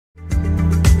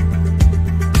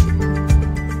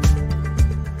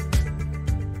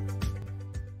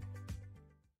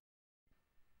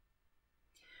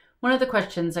One of the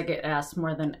questions I get asked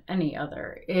more than any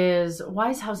other is,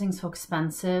 why is housing so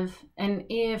expensive? And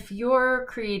if you're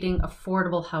creating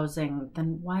affordable housing,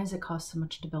 then why does it cost so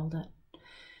much to build it?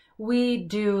 We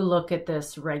do look at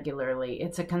this regularly.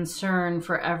 It's a concern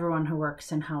for everyone who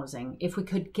works in housing. If we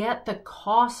could get the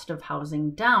cost of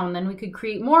housing down, then we could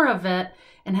create more of it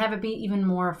and have it be even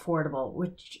more affordable,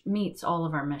 which meets all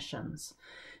of our missions.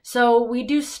 So we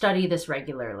do study this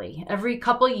regularly. Every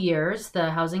couple of years, the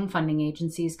housing funding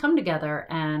agencies come together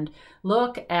and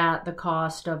look at the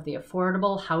cost of the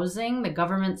affordable housing, the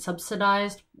government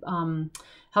subsidized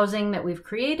housing that we've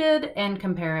created, and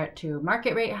compare it to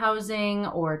market rate housing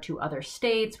or to other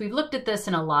states. We've looked at this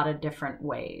in a lot of different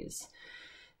ways.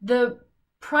 The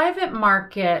private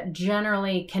market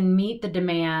generally can meet the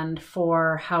demand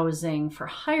for housing for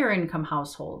higher income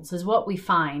households, is what we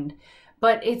find.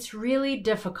 But it's really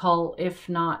difficult, if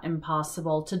not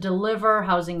impossible, to deliver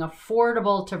housing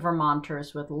affordable to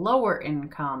Vermonters with lower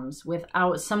incomes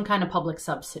without some kind of public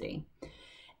subsidy.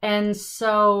 And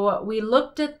so we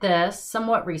looked at this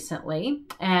somewhat recently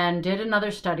and did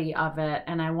another study of it,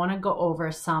 and I want to go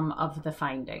over some of the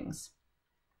findings.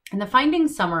 And the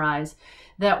findings summarize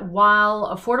that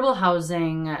while affordable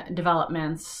housing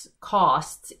developments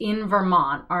costs in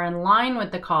Vermont are in line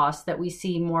with the costs that we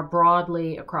see more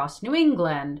broadly across New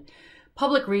England,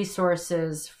 public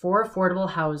resources for affordable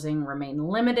housing remain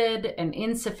limited and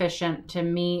insufficient to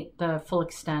meet the full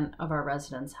extent of our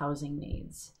residents' housing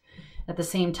needs. At the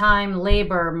same time,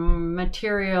 labor,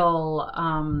 material,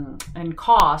 and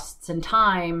costs and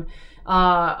time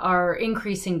are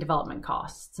increasing development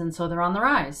costs, and so they're on the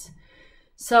rise.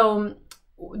 So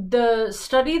the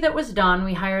study that was done,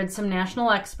 we hired some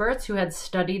national experts who had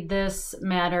studied this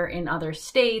matter in other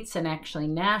states and actually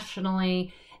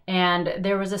nationally. And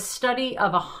there was a study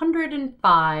of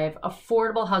 105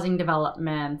 affordable housing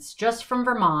developments just from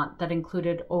Vermont that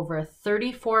included over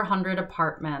 3,400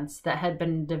 apartments that had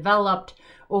been developed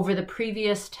over the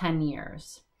previous 10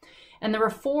 years. And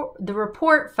the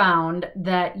report found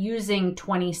that using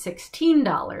 2016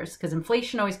 dollars, because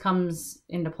inflation always comes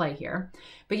into play here,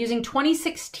 but using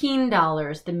 2016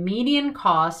 dollars, the median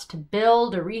cost to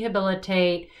build or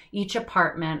rehabilitate each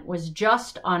apartment was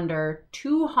just under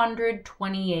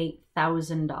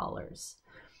 $228,000.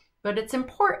 But it's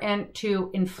important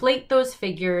to inflate those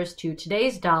figures to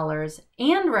today's dollars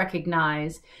and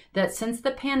recognize that since the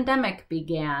pandemic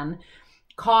began,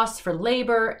 costs for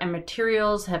labor and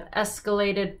materials have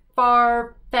escalated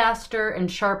far faster and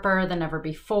sharper than ever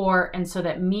before, and so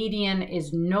that median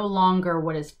is no longer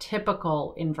what is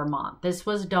typical in Vermont. This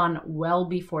was done well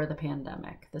before the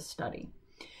pandemic, this study.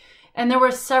 And there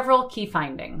were several key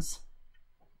findings.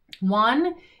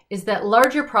 One is that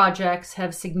larger projects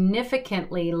have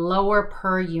significantly lower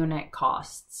per unit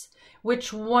costs,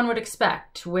 which one would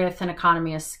expect with an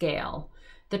economy of scale.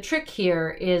 The trick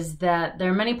here is that there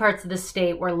are many parts of the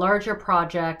state where larger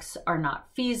projects are not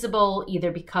feasible, either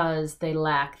because they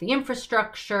lack the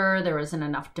infrastructure, there isn't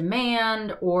enough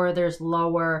demand, or there's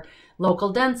lower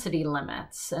local density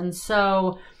limits. And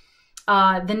so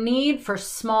the need for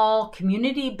small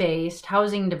community-based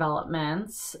housing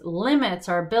developments limits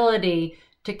our ability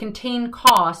to contain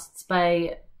costs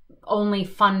by only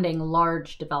funding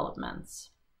large developments.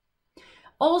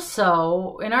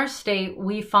 Also, in our state,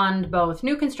 we fund both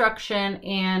new construction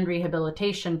and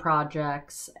rehabilitation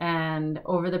projects. And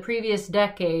over the previous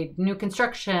decade, new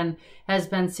construction has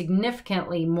been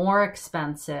significantly more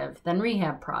expensive than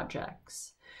rehab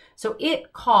projects. So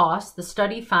it costs, the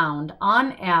study found,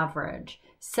 on average,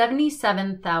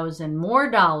 $77,000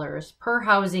 more dollars per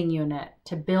housing unit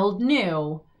to build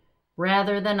new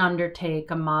rather than undertake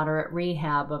a moderate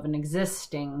rehab of an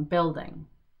existing building.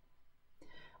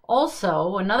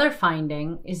 Also, another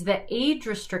finding is that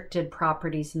age-restricted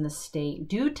properties in the state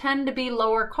do tend to be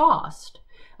lower cost.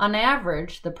 On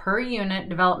average, the per-unit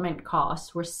development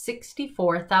costs were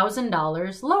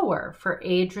 $64,000 lower for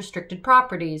age-restricted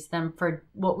properties than for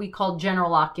what we call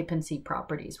general occupancy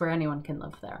properties, where anyone can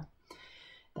live there.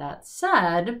 That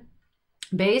said,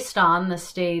 based on the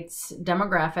state's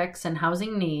demographics and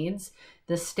housing needs,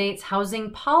 the state's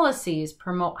housing policies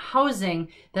promote housing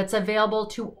that's available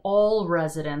to all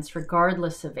residents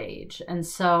regardless of age. And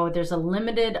so there's a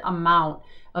limited amount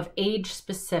of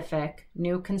age-specific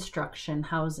new construction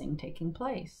housing taking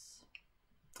place.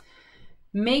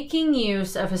 Making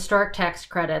use of historic tax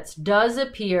credits does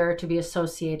appear to be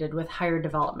associated with higher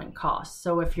development costs.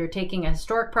 So if you're taking a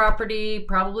historic property,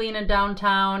 probably in a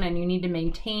downtown, and you need to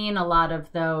maintain a lot of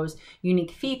those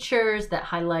unique features that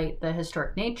highlight the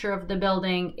historic nature of the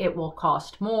building, it will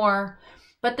cost more.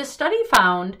 But the study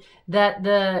found that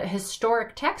the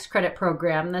historic tax credit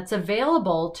program that's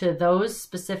available to those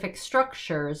specific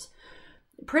structures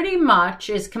pretty much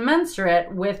is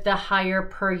commensurate with the higher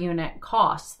per unit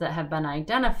costs that have been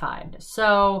identified.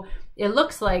 So it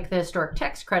looks like the historic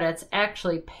tax credits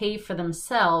actually pay for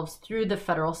themselves through the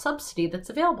federal subsidy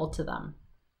that's available to them.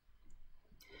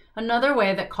 Another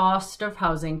way that cost of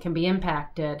housing can be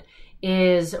impacted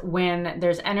is when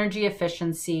there's energy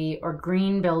efficiency or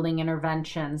green building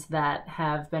interventions that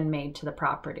have been made to the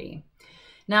property.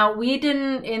 Now, we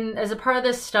didn't, as a part of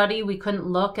this study, we couldn't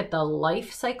look at the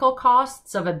life cycle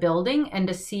costs of a building and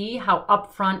to see how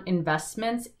upfront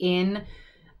investments in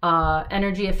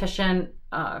energy efficient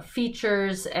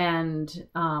features and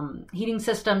heating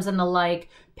systems and the like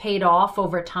paid off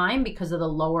over time because of the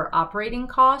lower operating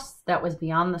costs. That was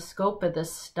beyond the scope of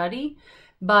this study.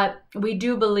 But we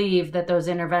do believe that those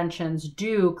interventions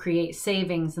do create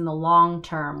savings in the long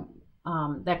term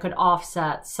that could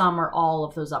offset some or all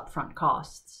of those upfront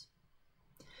costs.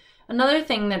 Another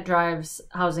thing that drives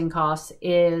housing costs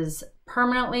is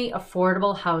permanently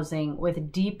affordable housing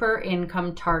with deeper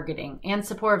income targeting and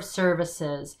supportive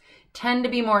services tend to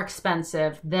be more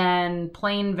expensive than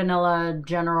plain vanilla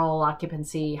general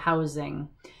occupancy housing.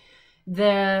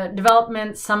 The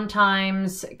development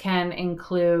sometimes can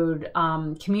include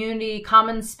community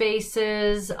common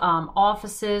spaces,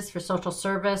 offices for social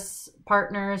service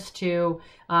partners to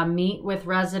meet with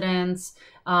residents.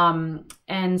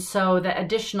 And so the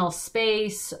additional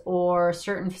space or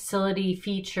certain facility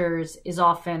features is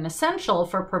often essential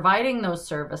for providing those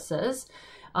services,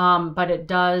 but it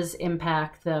does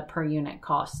impact the per unit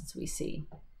costs we see.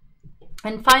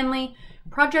 And finally,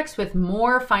 projects with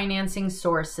more financing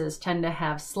sources tend to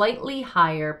have slightly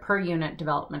higher per unit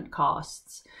development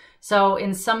costs. So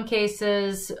in some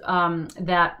cases,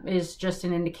 that is just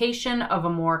an indication of a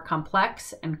more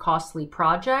complex and costly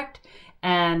project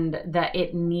and that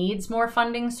it needs more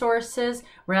funding sources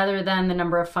rather than the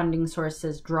number of funding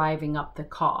sources driving up the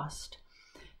cost.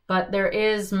 But there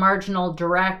is marginal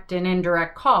direct and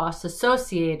indirect costs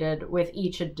associated with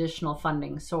each additional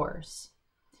funding source.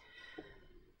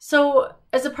 So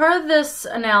as a part of this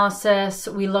analysis,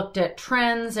 we looked at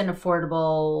trends in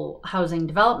affordable housing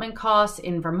development costs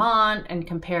in Vermont and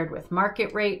compared with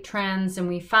market rate trends, and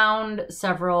we found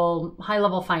several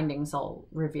high-level findings I'll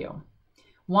review.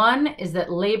 One is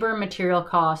that labor material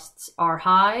costs are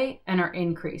high and are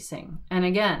increasing. And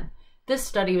again, this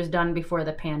study was done before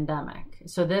the pandemic,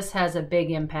 so this has a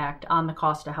big impact on the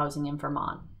cost of housing in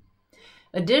Vermont.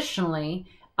 Additionally,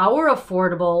 our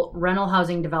affordable rental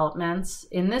housing developments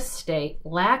in this state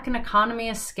lack an economy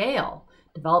of scale.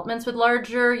 Developments with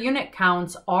larger unit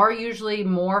counts are usually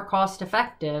more cost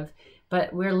effective,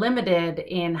 but we're limited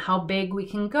in how big we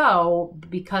can go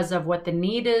because of what the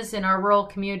need is in our rural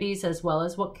communities as well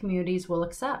as what communities will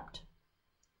accept.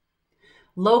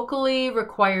 Locally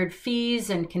required fees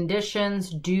and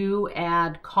conditions do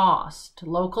add cost.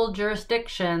 Local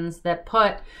jurisdictions that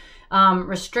put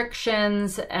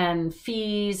restrictions and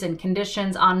fees and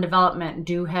conditions on development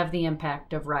do have the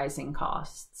impact of rising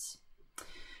costs.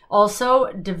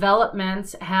 Also,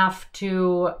 developments have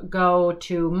to go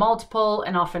to multiple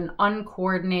and often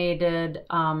uncoordinated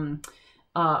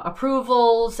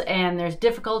approvals, and there's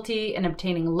difficulty in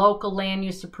obtaining local land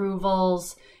use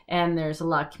approvals, and there's a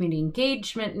lot of community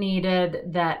engagement needed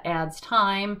that adds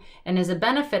time and is a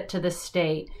benefit to the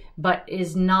state, but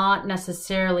is not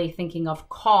necessarily thinking of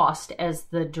cost as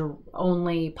the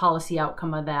only policy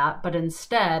outcome of that, but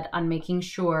instead on making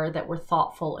sure that we're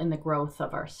thoughtful in the growth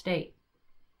of our state.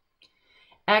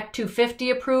 Act 250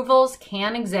 approvals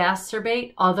can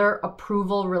exacerbate other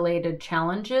approval-related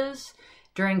challenges.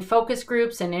 During focus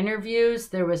groups and interviews,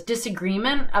 there was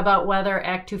disagreement about whether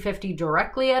Act 250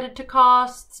 directly added to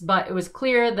costs, but it was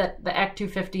clear that the Act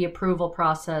 250 approval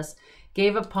process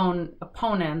gave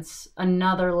opponents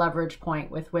another leverage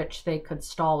point with which they could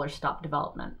stall or stop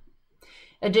development.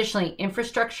 Additionally,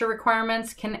 infrastructure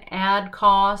requirements can add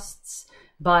costs,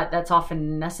 but that's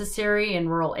often necessary in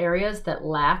rural areas that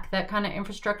lack that kind of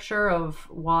infrastructure of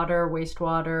water,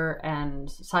 wastewater, and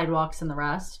sidewalks and the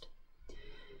rest.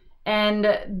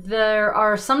 And there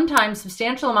are sometimes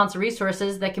substantial amounts of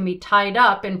resources that can be tied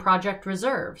up in project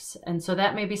reserves. And so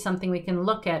that may be something we can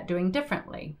look at doing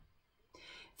differently.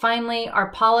 Finally,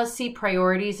 our policy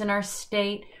priorities in our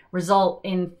state result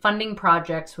in funding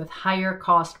projects with higher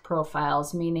cost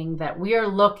profiles, meaning that we are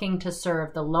looking to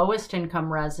serve the lowest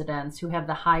income residents who have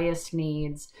the highest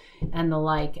needs and the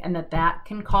like, and that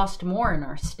can cost more in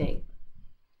our state.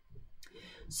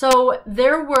 So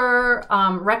there were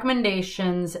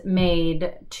recommendations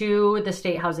made to the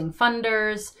state housing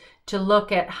funders to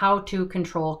look at how to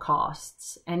control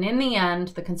costs. And in the end,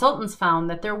 the consultants found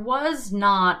that there was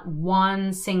not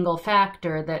one single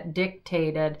factor that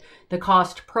dictated the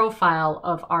cost profile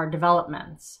of our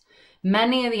developments.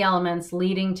 Many of the elements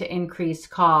leading to increased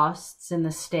costs in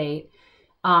the state,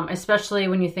 especially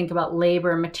when you think about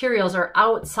labor and materials, are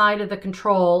outside of the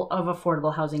control of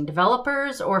affordable housing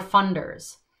developers or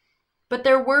funders. But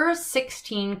there were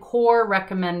 16 core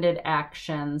recommended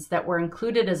actions that were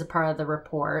included as a part of the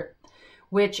report,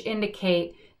 which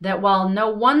indicate that while no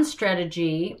one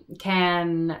strategy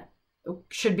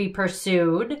should be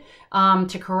pursued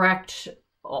to correct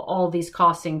all these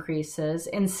cost increases,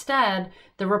 instead,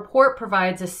 the report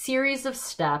provides a series of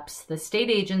steps the state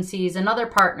agencies and other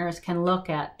partners can look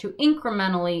at to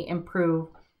incrementally improve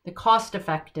the cost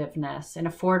effectiveness in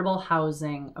affordable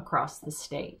housing across the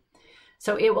state.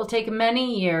 So it will take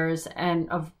many years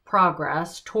of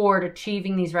progress toward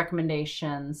achieving these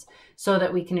recommendations so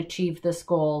that we can achieve this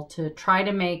goal to try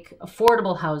to make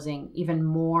affordable housing even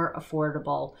more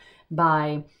affordable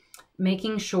by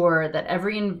making sure that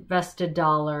every invested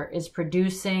dollar is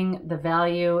producing the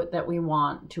value that we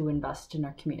want to invest in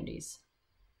our communities.